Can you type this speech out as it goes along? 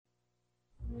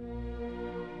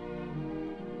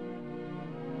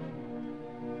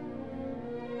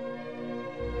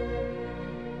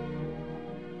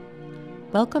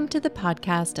Welcome to the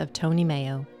podcast of Tony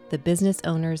Mayo, the Business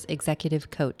Owner's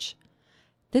Executive Coach.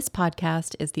 This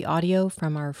podcast is the audio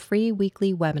from our free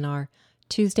weekly webinar,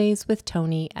 Tuesdays with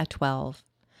Tony at 12.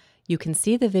 You can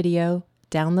see the video,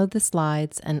 download the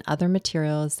slides, and other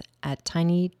materials at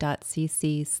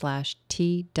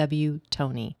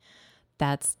tiny.cc/twtony.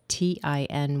 That's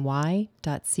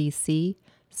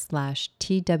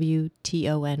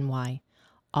tiny.cc/twtony,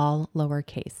 all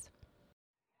lowercase.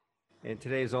 And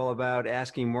today is all about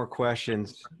asking more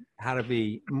questions, how to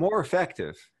be more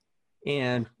effective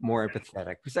and more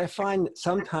empathetic. Because I find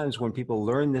sometimes when people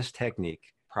learn this technique,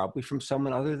 probably from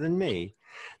someone other than me,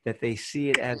 that they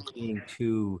see it as being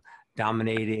too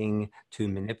dominating, too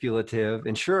manipulative.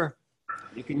 And sure,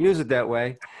 you can use it that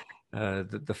way.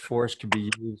 The force could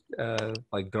be used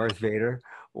like Darth Vader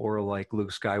or like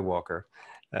Luke Skywalker.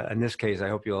 In this case, I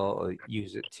hope you all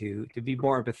use it to be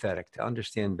more empathetic, to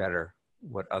understand better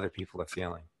what other people are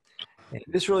feeling. And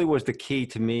this really was the key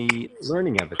to me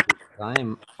learning empathy. I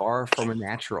am far from a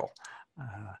natural.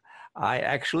 I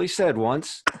actually said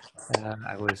once,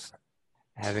 I was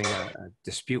having a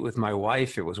dispute with my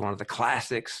wife. It was one of the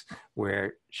classics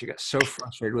where she got so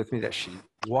frustrated with me that she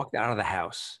walked out of the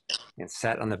house and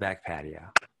sat on the back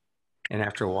patio. And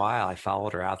after a while, I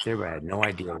followed her out there, but I had no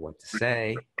idea what to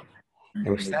say. And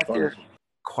we sat there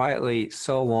quietly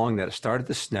so long that it started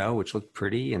to snow, which looked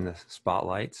pretty in the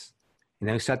spotlights. And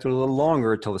then we sat there a little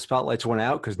longer until the spotlights went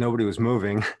out because nobody was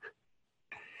moving.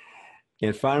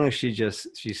 And finally, she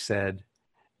said,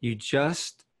 "You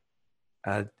just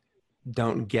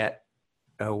don't get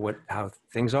how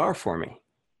things are for me."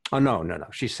 Oh, no.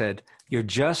 She said, "You're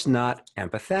just not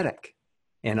empathetic."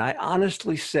 And I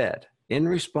honestly said in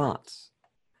response,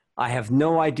 "I have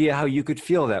no idea how you could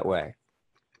feel that way."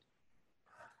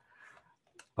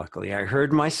 Luckily, I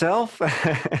heard myself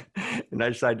and I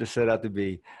decided to set out to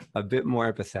be a bit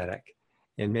more empathetic.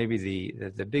 And maybe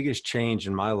the biggest change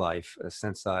in my life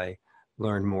since I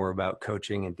learned more about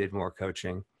coaching and did more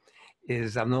coaching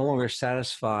is I'm no longer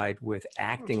satisfied with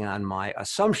acting on my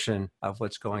assumption of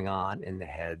what's going on in the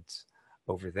heads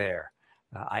over there.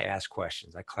 I ask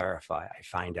questions, I clarify, I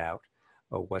find out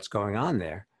what's going on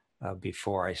there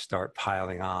before I start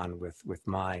piling on with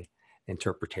my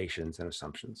interpretations and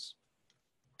assumptions.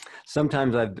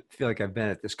 Sometimes I feel like I've been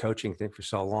at this coaching thing for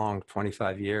so long,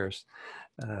 25 years,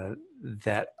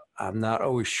 that I'm not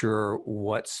always sure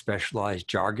what specialized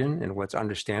jargon and what's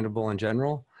understandable in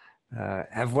general.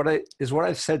 Is what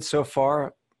I've said so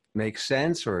far make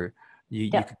sense, or you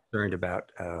concerned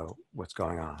about what's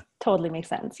going on? Totally makes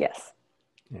sense, yes.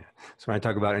 Yeah. So when I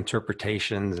talk about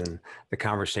interpretations and the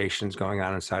conversations going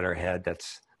on inside our head,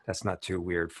 that's not too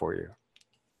weird for you.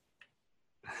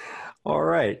 All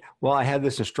right. Well, I had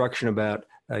this instruction about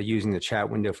using the chat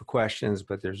window for questions,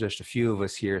 but there's just a few of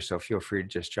us here, so feel free to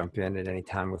just jump in at any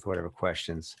time with whatever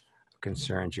questions or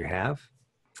concerns you have.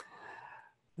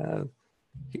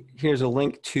 Here's a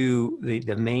link to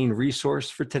the main resource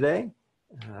for today.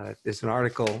 It's an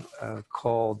article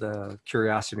called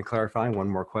Curiosity and Clarifying, One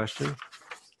More Question.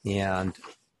 And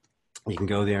you can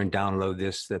go there and download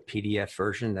the PDF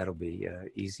version. That'll be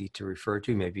easy to refer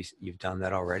to. Maybe you've done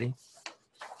that already.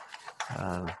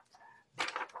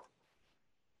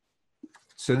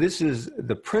 So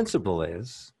the principle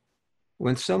is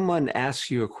when someone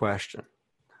asks you a question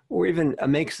or even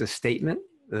makes a statement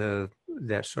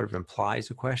that sort of implies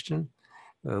a question,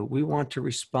 we want to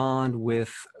respond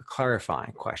with a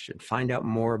clarifying question, find out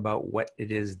more about what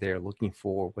it is they're looking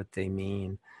for, what they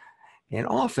mean. And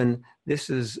often this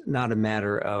is not a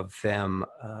matter of them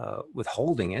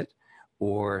withholding it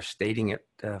or stating it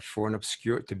to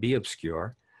be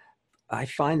obscure. I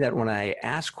find that when I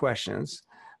ask questions,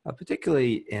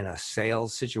 particularly in a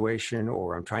sales situation,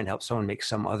 or I'm trying to help someone make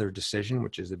some other decision,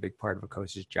 which is a big part of a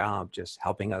coach's job, just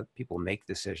helping other people make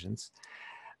decisions,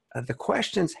 the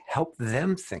questions help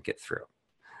them think it through.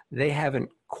 They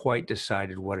haven't quite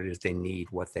decided what it is they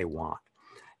need, what they want.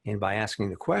 And by asking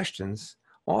the questions,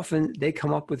 often they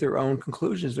come up with their own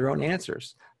conclusions, their own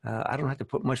answers. I don't have to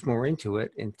put much more into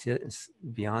it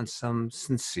beyond some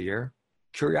sincere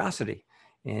curiosity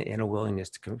and a willingness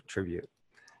to contribute.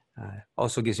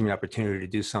 Also gives me an opportunity to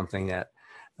do something that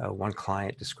one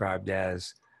client described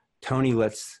as, Tony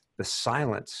lets the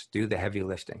silence do the heavy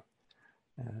lifting.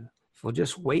 We'll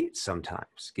just wait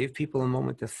sometimes, give people a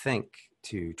moment to think,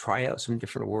 to try out some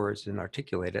different words and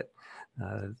articulate it.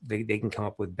 They can come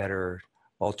up with better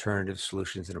alternative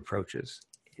solutions and approaches.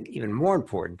 And even more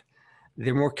important,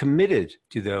 they're more committed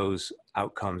to those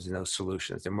outcomes and those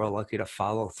solutions. They're more likely to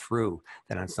follow through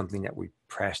than on something that we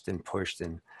pressed and pushed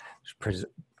and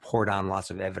poured on lots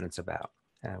of evidence about.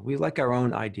 We like our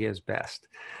own ideas best.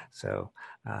 So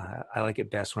I like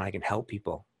it best when I can help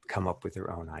people come up with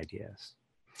their own ideas.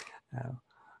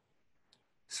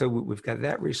 So we've got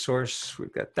that resource,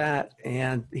 we've got that.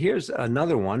 And here's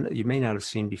another one that you may not have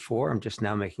seen before. I'm just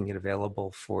now making it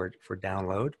available for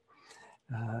download.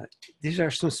 These are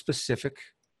some specific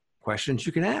questions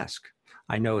you can ask.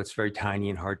 I know it's very tiny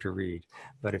and hard to read,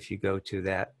 but if you go to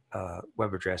that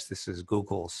web address, this is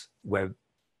Google's web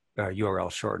URL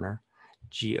shortener,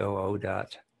 goo.gl/,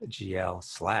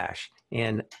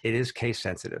 and it is case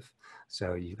sensitive.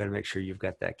 So you've got to make sure you've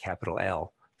got that capital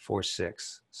L,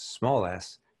 46, small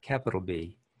s, capital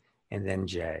B, and then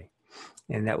J.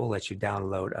 And that will let you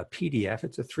download a PDF.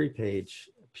 It's a 3-page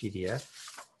PDF.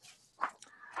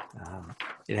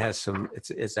 It has some,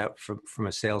 it's out from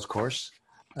a sales course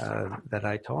that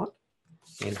I taught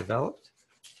and developed.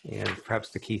 And perhaps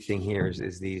the key thing here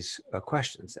is these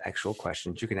questions, actual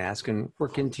questions you can ask and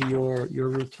work into your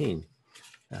routine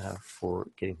for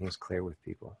getting things clear with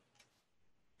people.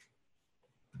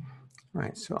 All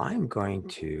right, so I'm going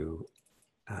to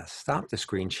stop the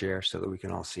screen share so that we can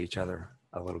all see each other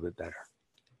a little bit better.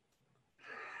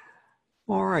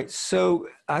 All right, so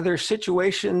are there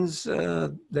situations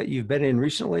that you've been in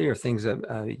recently or things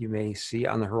that you may see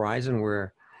on the horizon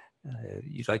where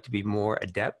you'd like to be more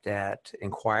adept at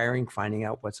inquiring, finding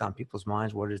out what's on people's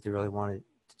minds, what is they really want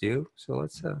to do? So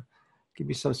let's give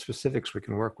me some specifics we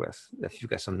can work with if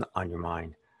you've got something on your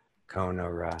mind, Cone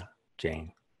or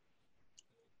Jane.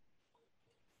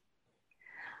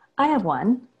 I have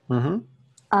one.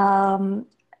 Mm-hmm.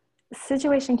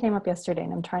 Situation came up yesterday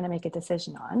and I'm trying to make a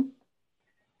decision on.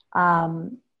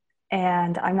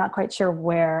 And I'm not quite sure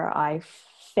where I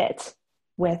fit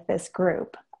with this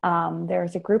group.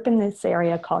 There's a group in this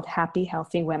area called Happy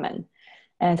Healthy Women,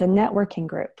 and it's a networking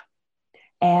group.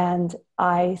 And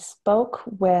I spoke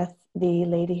with the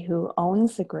lady who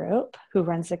owns the group, who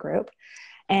runs the group,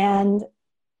 and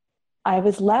I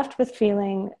was left with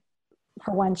feeling,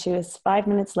 for one, she was 5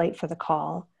 minutes late for the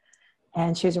call,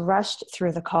 and she was rushed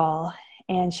through the call,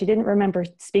 and she didn't remember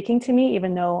speaking to me,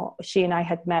 even though she and I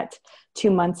had met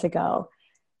 2 months ago,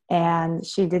 and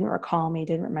she didn't recall me,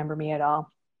 didn't remember me at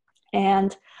all.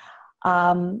 And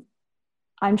I'm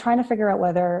trying to figure out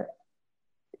whether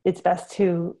it's best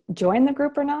to join the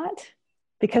group or not,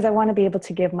 because I want to be able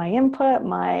to give my input,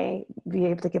 be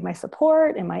able to give my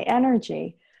support and my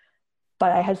energy.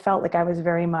 But I had felt like I was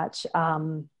very much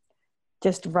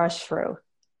just rushed through,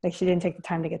 like she didn't take the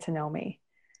time to get to know me.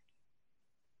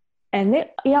 And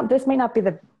this may not be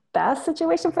the best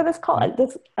situation for this call.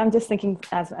 I'm just thinking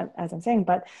as I'm saying,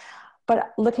 but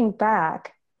looking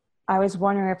back, I was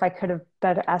wondering if I could have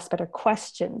asked better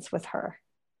questions with her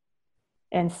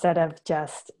instead of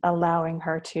just allowing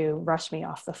her to rush me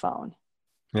off the phone.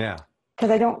 Yeah.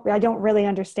 Because I don't really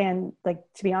understand, like,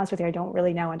 to be honest with you, I don't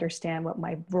really now understand what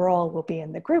my role will be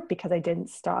in the group, because I didn't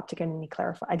stop to get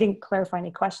I didn't clarify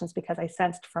any questions, because I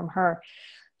sensed from her,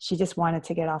 she just wanted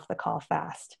to get off the call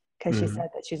fast, because she said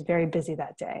that she's very busy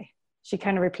that day. She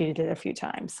kind of repeated it a few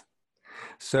times.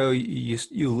 So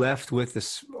you left with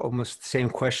this almost the same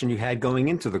question you had going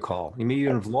into the call. You may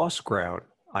even have lost ground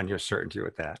on your certainty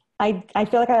with that. I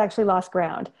feel like I actually lost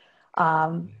ground.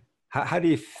 How do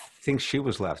you think she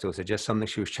was left? Was it just something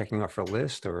she was checking off her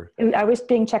list, or? I was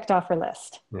being checked off her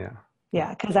list. Yeah. Yeah,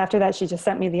 because after that, she just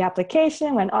sent me the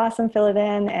application, went, awesome, fill it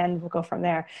in, and we'll go from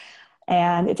there.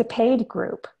 And it's a paid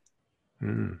group.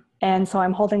 Mm. And so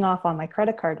I'm holding off on my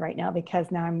credit card right now,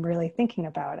 because now I'm really thinking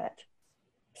about it.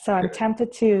 So I'm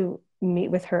tempted to meet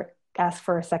with her, ask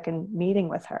for a second meeting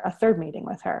with her, a third meeting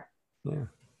with her. Yeah.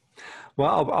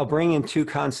 Well, I'll bring in two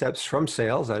concepts from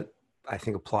sales that I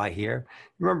think apply here.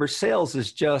 Remember, sales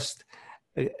is just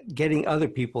getting other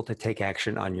people to take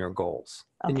action on your goals.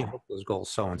 Okay. And you hope those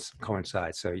goals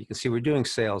coincide. So you can see we're doing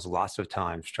sales lots of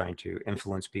times, trying to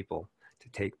influence people to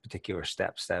take particular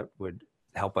steps that would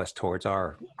help us towards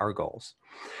our goals.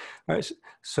 All right,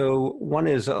 so one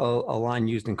is a line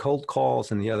used in cold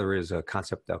calls, and the other is a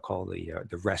concept I'll call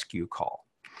the rescue call.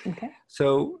 Okay.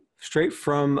 So straight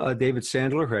from David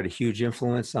Sandler, who had a huge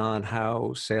influence on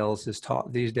how sales is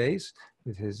taught these days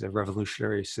with his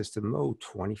revolutionary system,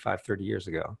 25, 30 years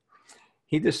ago.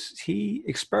 He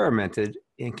experimented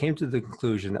and came to the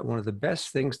conclusion that one of the best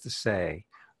things to say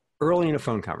early in a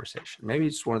phone conversation, maybe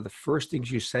it's one of the first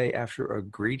things you say after a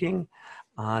greeting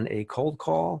on a cold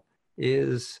call,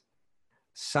 is,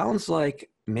 sounds like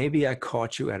maybe I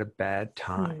caught you at a bad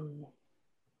time.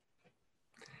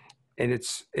 And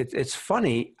it's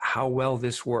funny how well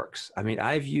this works. I mean,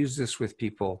 I've used this with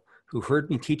people who heard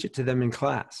me teach it to them in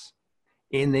class,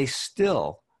 and they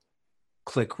still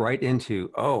click right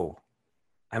into, oh,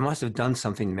 I must have done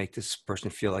something to make this person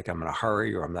feel like I'm in a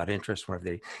hurry or I'm not interested.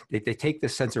 Whatever they take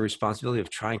this sense of responsibility of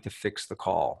trying to fix the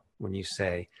call when you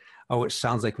say, oh, it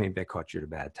sounds like maybe I caught you at a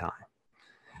bad time.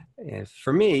 And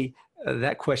for me,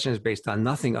 that question is based on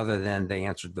nothing other than they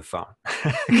answered the phone.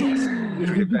 It's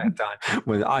usually a bad time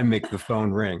when I make the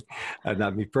phone ring.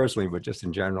 Not me personally, but just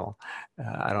in general.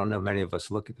 I don't know, many of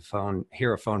us look at the phone,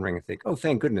 hear a phone ring and think, oh,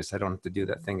 thank goodness I don't have to do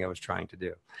that thing I was trying to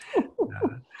do.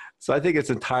 So I think it's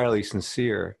entirely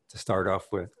sincere to start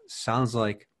off with, sounds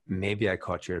like maybe I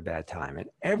caught you at a bad time. And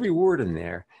every word in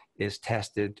there is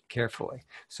tested carefully.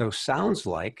 So sounds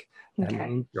like, that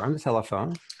means you're on the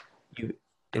telephone,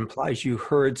 implies you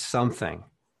heard something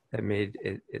that made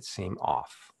it seem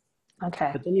off.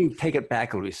 Okay. But then you take it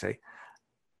back and we say,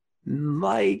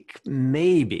 like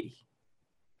maybe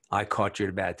I caught you at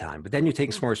a bad time. But then you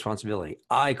take some more responsibility.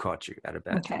 I caught you at a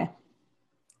bad time.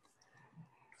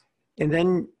 And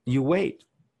then you wait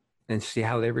and see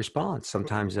how they respond.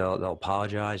 Sometimes they'll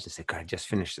apologize and say, could I just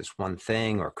finish this one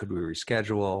thing, or could we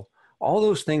reschedule? All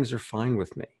those things are fine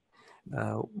with me.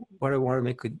 What I want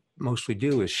to mostly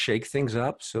do is shake things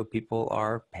up so people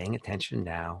are paying attention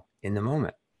now in the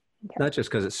moment. Okay. Not just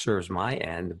because it serves my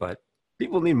end, but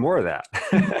people need more of that.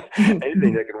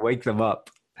 Anything that can wake them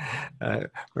up. I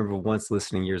remember once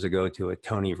listening years ago to a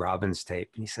Tony Robbins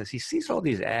tape, and he says he sees all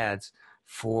these ads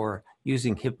for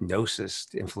using hypnosis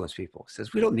to influence people. He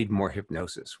says, we don't need more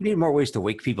hypnosis. We need more ways to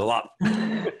wake people up.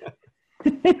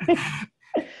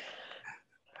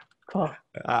 Cool.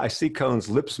 I see Cohen's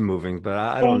lips moving, but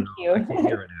I don't know. I can't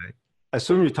hear it. I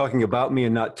assume you're talking about me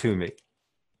and not to me.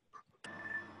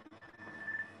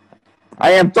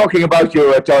 I am talking about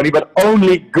you, Tony, but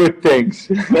only good things.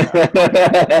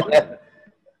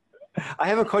 I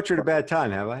haven't caught you at a bad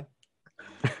time, have I?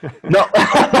 No.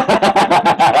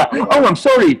 Oh, I'm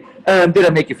sorry. Did I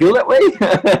make you feel that way?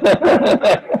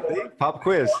 See? Pop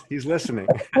quiz. He's listening.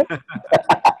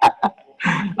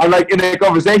 I'm like in a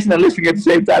conversation and listening at the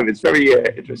same time. It's very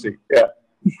interesting. Yeah.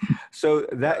 So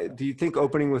do you think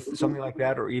opening with something like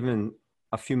that, or even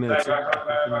a few minutes on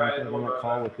a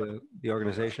call with the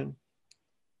organization?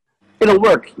 It'll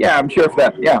work. Yeah, I'm sure of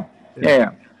that. Yeah.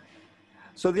 Yeah.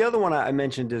 So the other one I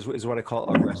mentioned is what I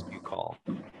call a rescue call.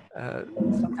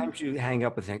 Sometimes you hang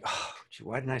up and think, oh, gee,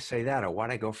 why didn't I say that? Or why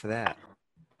did I go for that?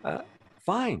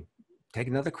 Fine. Take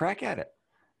another crack at it.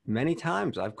 Many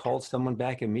times I've called someone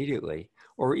back immediately,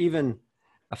 or even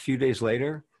a few days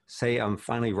later, say I'm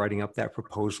finally writing up that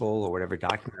proposal or whatever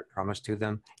document I promised to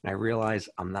them, and I realize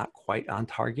I'm not quite on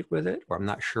target with it, or I'm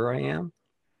not sure I am.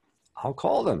 I'll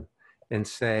call them and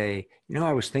say,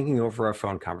 I was thinking over our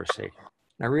phone conversation.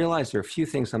 And I realized there are a few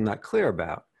things I'm not clear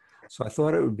about. So I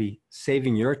thought it would be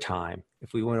saving your time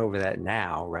if we went over that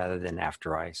now, rather than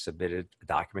after I submitted a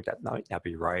document that might not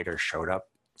be right, or showed up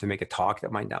to make a talk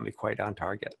that might not be quite on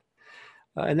target.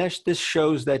 And this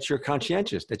shows that you're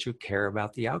conscientious, that you care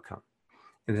about the outcome.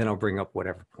 And then I'll bring up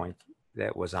whatever point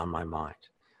that was on my mind.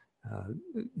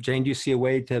 Jane, do you see a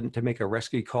way to make a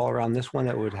rescue call around this one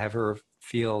that would have her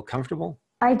feel comfortable?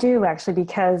 I do, actually,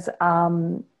 because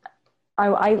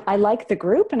I like the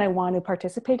group and I want to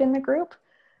participate in the group.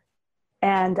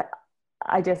 And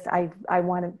I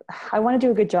want to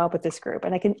do a good job with this group.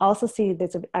 And I can also see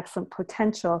there's an excellent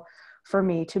potential for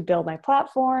me to build my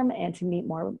platform and to meet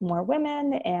more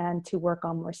women and to work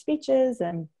on more speeches.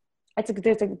 And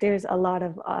there's a lot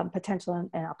of potential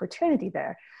and opportunity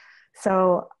there.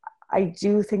 So I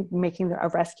do think making a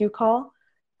rescue call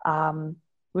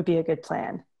would be a good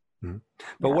plan. Mm-hmm.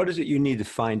 But what is it you need to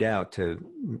find out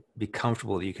to be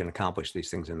comfortable that you can accomplish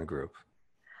these things in the group?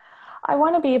 I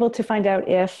want to be able to find out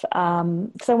if,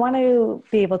 so I want to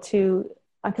be able to,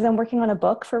 because I'm working on a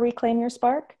book for Reclaim Your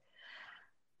Spark.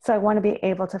 So I want to be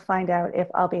able to find out if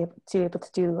I'll be able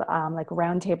to do like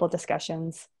roundtable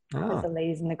discussions with the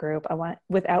ladies in the group. I want,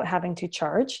 without having to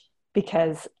charge,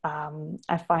 because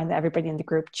I find that everybody in the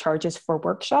group charges for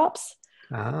workshops.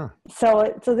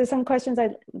 So there's some questions I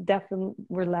definitely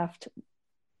were left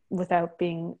without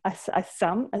being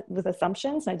with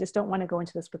assumptions. I just don't want to go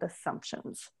into this with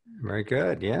assumptions. Very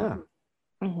good. Yeah.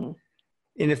 Mm-hmm.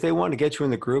 And if they want to get you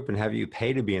in the group and have you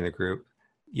pay to be in the group,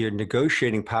 your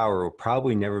negotiating power will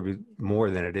probably never be more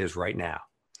than it is right now.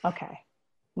 Okay.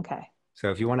 So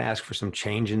if you want to ask for some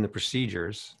change in the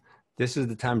procedures, this is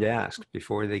the time to ask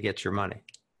before they get your money.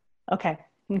 Okay.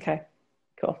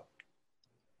 Cool.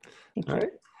 Thank you. All right.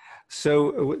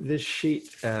 So this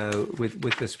sheet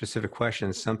with the specific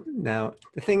questions, now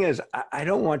the thing is, I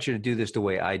don't want you to do this the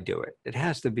way I do it. It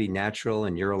has to be natural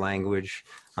in your language.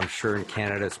 I'm sure in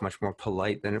Canada it's much more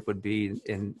polite than it would be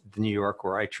in New York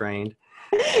where I trained.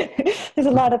 There's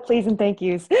a lot of please and thank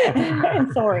yous.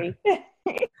 And sorry.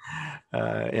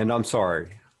 And I'm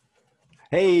sorry.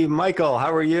 Hey, Michael,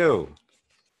 how are you?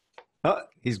 Oh,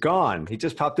 he's gone. He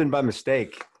just popped in by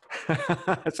mistake.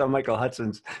 I saw Michael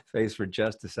Hudson's face for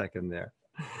just a second there.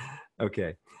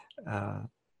 Okay.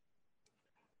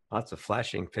 Lots of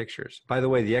flashing pictures. By the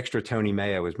way, the extra Tony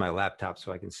Mayo is my laptop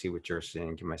so I can see what you're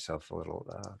seeing, give myself a little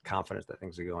confidence that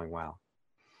things are going well.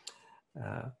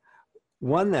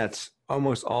 One that's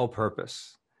almost all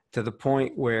purpose, to the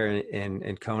point where,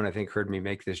 and Cohen, I think, heard me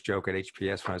make this joke at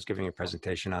HPS when I was giving a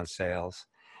presentation on sales,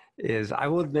 is I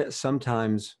will admit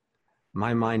sometimes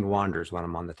my mind wanders when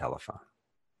I'm on the telephone.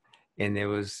 And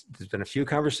there's been a few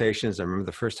conversations, I remember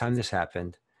the first time this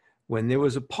happened, when there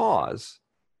was a pause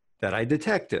that I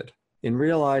detected and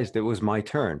realized it was my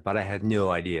turn, but I had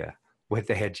no idea what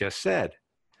they had just said.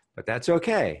 But that's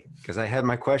okay, because I had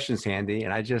my questions handy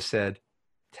and I just said,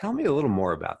 tell me a little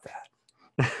more about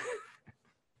that.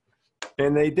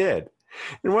 And they did.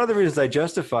 And one of the reasons I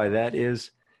justify that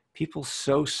is people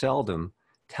so seldom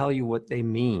tell you what they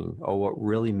mean or what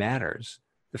really matters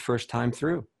the first time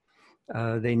through.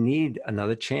 They need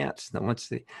another chance. Now,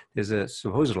 there's a,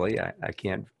 supposedly, I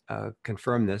can't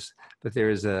confirm this, but there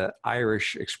is an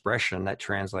Irish expression that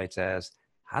translates as,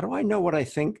 how do I know what I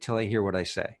think till I hear what I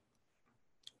say?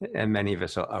 And many of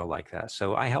us are like that.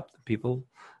 So I help people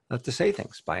to say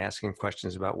things by asking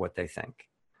questions about what they think.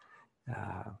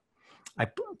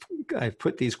 I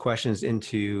put these questions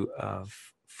into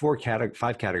 5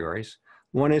 categories.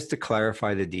 One is to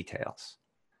clarify the details.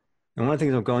 And one of the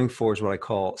things I'm going for is what I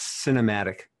call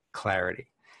cinematic clarity.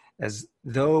 As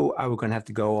though I were going to have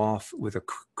to go off with a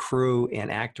crew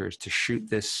and actors to shoot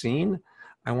this scene,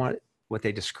 I want what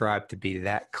they describe to be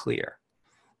that clear,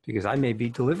 because I may be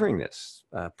delivering this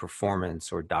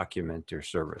performance or document or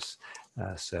service.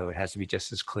 So it has to be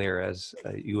just as clear as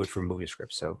you would for a movie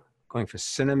script. So going for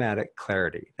cinematic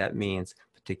clarity, that means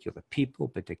particular people,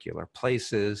 particular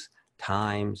places,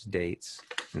 times, dates,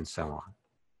 and so on.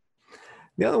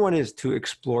 The other one is to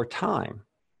explore time.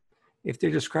 If they're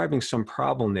describing some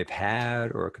problem they've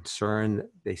had or a concern that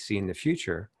they see in the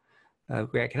future,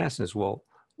 I can ask them, well,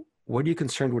 what are you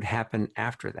concerned would happen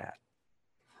after that?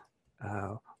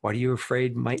 What are you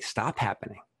afraid might stop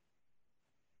happening?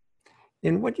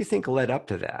 And what do you think led up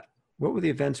to that? What were the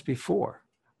events before?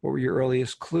 What were your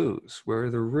earliest clues? Where are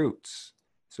the roots?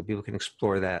 So people can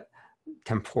explore that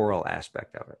temporal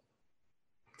aspect of it.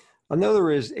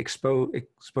 Another is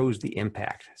expose the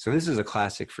impact. So this is a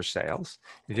classic for sales.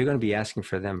 If you're going to be asking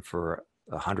for them for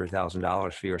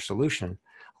 $100,000 for your solution,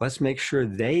 let's make sure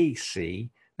they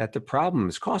see that the problem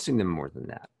is costing them more than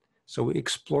that. So we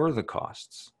explore the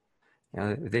costs.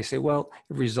 They say, well,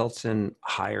 it results in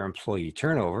higher employee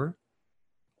turnover.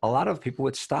 A lot of people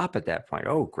would stop at that point.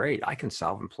 Oh, great, I can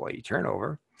solve employee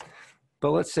turnover.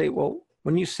 But let's say, well,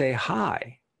 when you say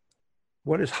high,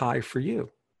 what is high for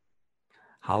you?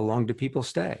 How long do people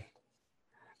stay?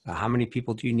 How many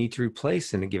people do you need to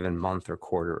replace in a given month or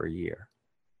quarter or year?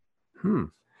 You're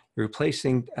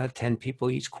replacing 10 people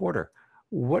each quarter.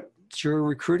 What's your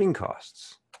recruiting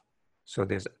costs? So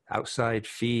there's outside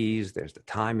fees, there's the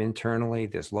time internally,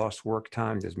 there's lost work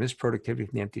time, there's missed productivity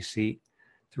from the empty seat,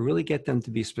 to really get them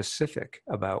to be specific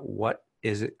about what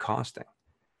is it costing.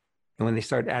 And when they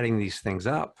start adding these things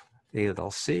up,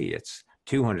 they'll see it's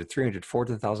 $200,000,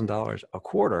 $300,000, $400,000 a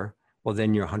quarter. Well,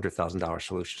 then your $100,000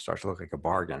 solution starts to look like a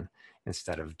bargain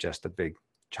instead of just a big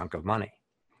chunk of money.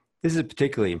 This is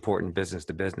particularly important business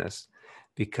to business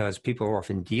because people are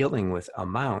often dealing with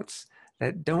amounts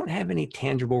that don't have any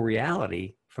tangible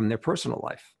reality from their personal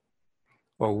life.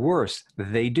 Or worse,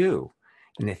 they do.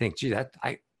 And they think, gee,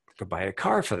 I could buy a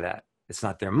car for that. It's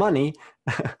not their money.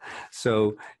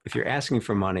 So if you're asking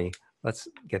for money, let's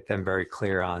get them very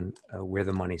clear on where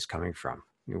the money's coming from,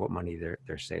 what money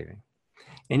they're saving.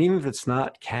 And even if it's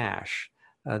not cash,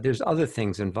 there's other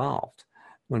things involved.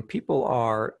 When people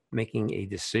are making a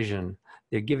decision,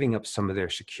 they're giving up some of their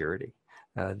security.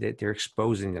 They're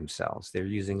exposing themselves. They're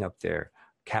using up their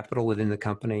capital within the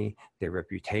company, their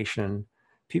reputation.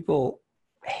 People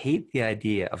hate the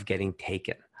idea of getting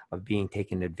taken, of being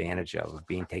taken advantage of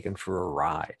being taken for a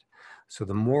ride. So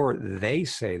the more they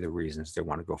say the reasons they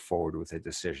want to go forward with a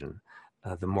decision,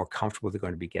 the more comfortable they're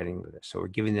going to be getting with it. So we're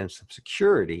giving them some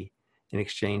security in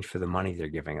exchange for the money they're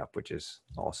giving up, which is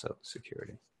also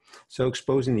security. So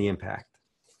exposing the impact.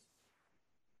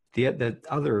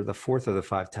 The fourth of the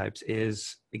 5 types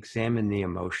is examine the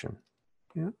emotion.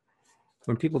 Yeah?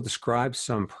 When people describe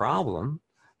some problem,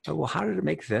 well, how did it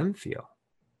make them feel?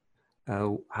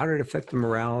 How did it affect the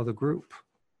morale of the group?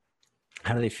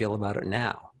 How do they feel about it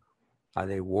now? Are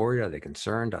they worried? Are they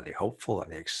concerned? Are they hopeful? Are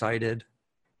they excited?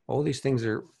 All these things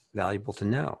are valuable to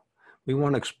know. We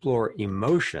want to explore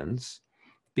emotions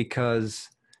because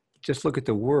just look at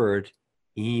the word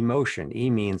emotion. E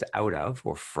means out of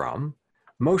or from.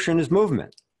 Motion is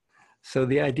movement. So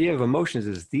the idea of emotions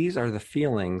is these are the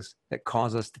feelings that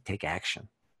cause us to take action.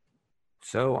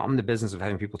 So I'm in the business of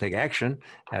having people take action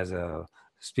as a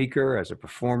speaker, as a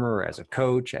performer, as a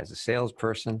coach, as a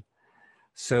salesperson.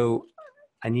 So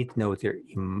I need to know what their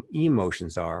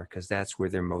emotions are, because that's where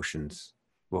their emotions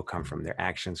will come from. Their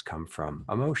actions come from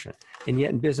emotion. And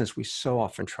yet in business, we so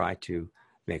often try to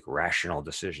make rational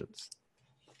decisions.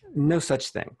 No such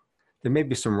thing. There may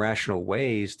be some rational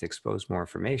ways to expose more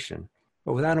information,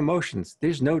 but without emotions,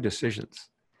 there's no decisions.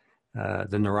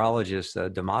 The neurologist,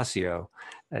 Damasio,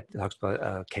 talks about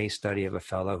a case study of a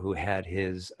fellow who had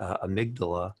his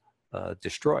amygdala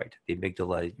destroyed. The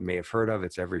amygdala you may have heard of.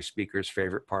 It's every speaker's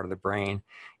favorite part of the brain.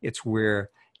 It's where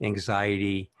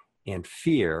anxiety and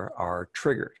fear are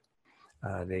triggered.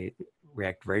 They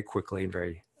react very quickly and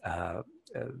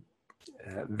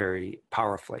very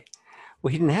powerfully.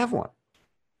 Well, he didn't have one.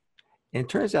 And it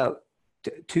turns out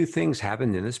two things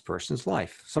happened in this person's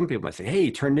life. Some people might say, hey,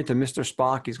 he turned into Mr.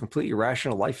 Spock. He's completely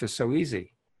rational. Life is so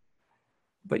easy.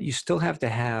 But you still have to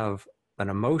have an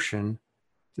emotion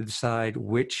to decide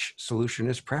which solution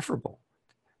is preferable.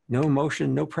 No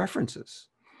emotion, no preferences.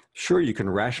 Sure, you can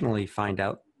rationally find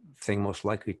out the thing most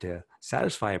likely to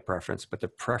satisfy a preference, but the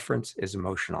preference is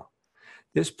emotional.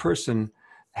 This person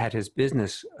had his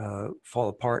business fall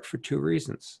apart for two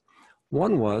reasons.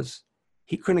 One was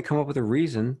he couldn't come up with a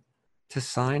reason to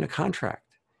sign a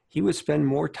contract. He would spend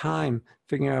more time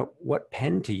figuring out what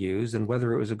pen to use and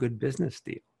whether it was a good business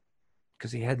deal,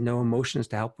 because he had no emotions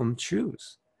to help him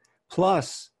choose.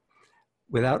 Plus,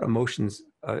 without emotions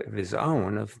of his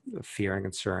own, of fear and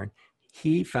concern,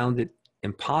 he found it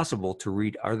impossible to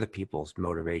read other people's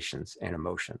motivations and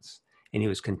emotions. And he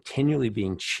was continually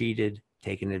being cheated,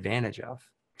 taken advantage of,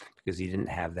 because he didn't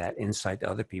have that insight to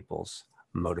other people's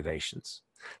motivations.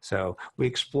 So we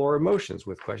explore emotions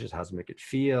with questions. How does it make it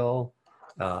feel?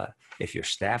 If your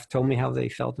staff told me how they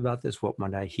felt about this, what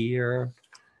might I hear?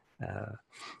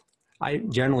 I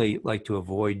generally like to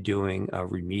avoid doing a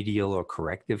remedial or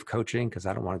corrective coaching because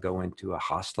I don't want to go into a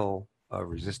hostile,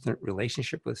 resistant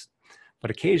relationship with.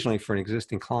 But occasionally for an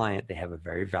existing client, they have a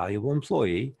very valuable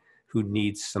employee who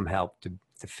needs some help to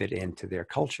fit into their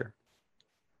culture.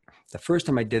 The first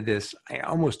time I did this, I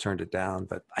almost turned it down,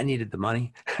 but I needed the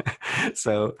money.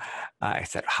 So I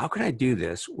said, how can I do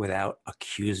this without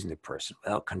accusing the person,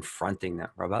 without confronting them,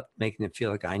 or about making them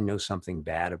feel like I know something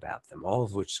bad about them, all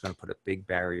of which is going to put up big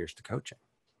barriers to coaching.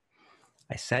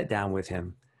 I sat down with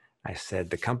him. I said,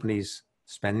 the company's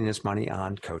spending this money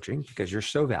on coaching because you're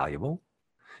so valuable.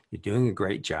 You're doing a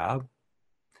great job.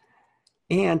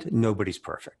 And nobody's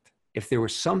perfect. If there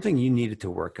was something you needed to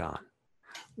work on,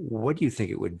 what do you think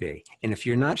it would be? And if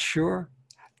you're not sure,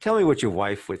 tell me what your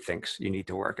wife would think you need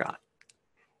to work on.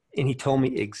 And he told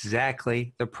me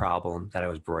exactly the problem that I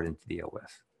was brought in to deal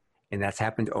with. And that's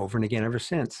happened over and again ever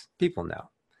since. People know.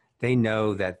 They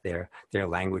know that their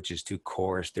language is too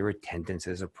coarse, their attendance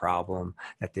is a problem,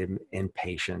 that they're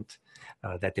impatient,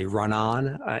 that they run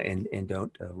on and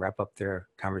don't wrap up their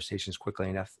conversations quickly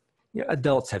enough. You know,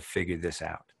 adults have figured this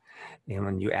out. And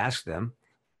when you ask them,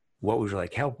 what would you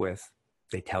like help with?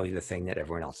 They tell you the thing that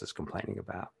everyone else is complaining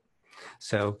about.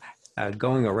 So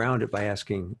going around it by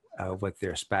asking what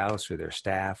their spouse or their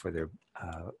staff or their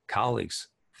colleagues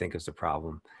think is the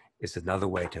problem is another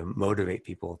way to motivate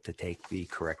people to take the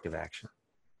corrective action.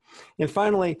 And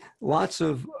finally, lots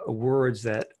of words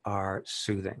that are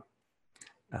soothing.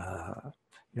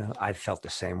 I've felt the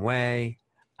same way.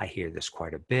 I hear this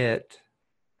quite a bit.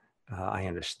 I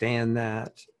understand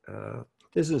that.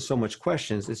 This isn't so much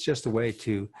questions. It's just a way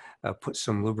to put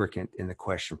some lubricant in the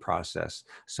question process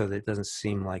so that it doesn't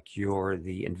seem like you're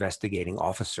the investigating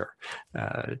officer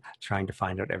trying to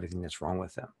find out everything that's wrong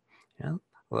with them.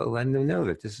 Letting them know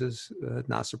that this is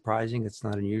not surprising. It's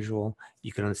not unusual.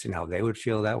 You can understand how they would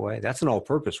feel that way. That's an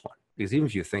all-purpose one, because even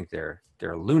if you think they're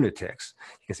lunatics,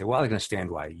 you can say, well, I can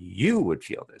understand why you would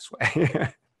feel this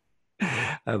way.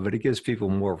 But it gives people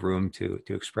more room to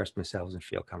express themselves and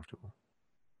feel comfortable.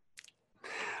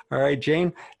 All right,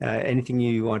 Jane, anything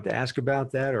you want to ask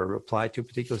about that or apply to a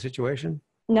particular situation?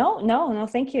 No,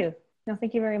 thank you. No,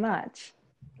 thank you very much.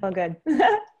 All good.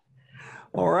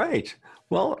 All right.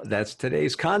 Well, that's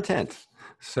today's content.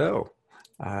 So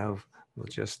we'll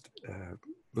just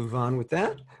move on with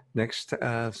that. Next,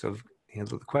 so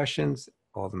handle the questions.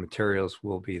 All the materials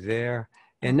will be there.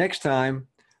 And next time,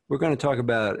 we're going to talk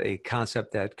about a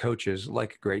concept that coaches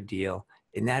like a great deal,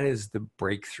 and that is the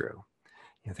breakthrough.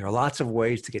 There are lots of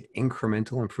ways to get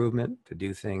incremental improvement, to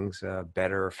do things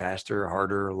better, faster,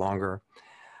 harder, longer.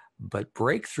 But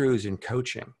breakthroughs in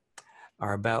coaching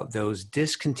are about those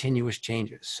discontinuous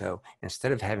changes. So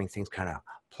instead of having things kind of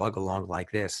plug along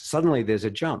like this, suddenly there's a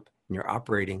jump and you're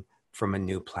operating from a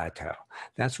new plateau.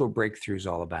 That's what breakthrough is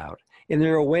all about. And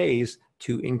there are ways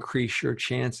to increase your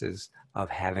chances of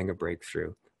having a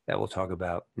breakthrough that we'll talk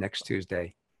about next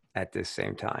Tuesday at this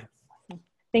same time.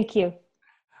 Thank you.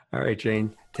 All right,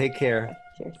 Jane, take care.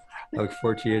 Cheers. I look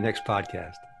forward to your next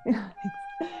podcast.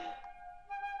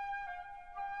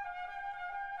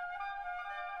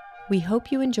 We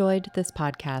hope you enjoyed this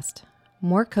podcast.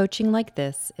 More coaching like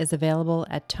this is available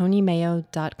at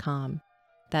tonymayo.com.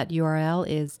 That URL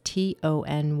is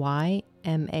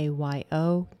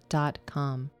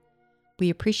tonymayo.com. We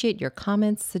appreciate your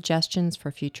comments, suggestions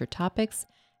for future topics,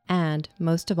 and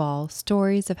most of all,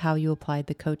 stories of how you applied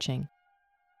the coaching.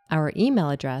 Our email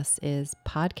address is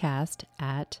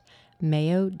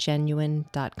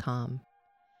podcast@mayogenuine.com.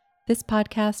 This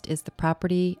podcast is the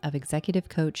property of executive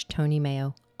coach Tony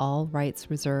Mayo, all rights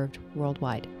reserved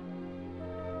worldwide.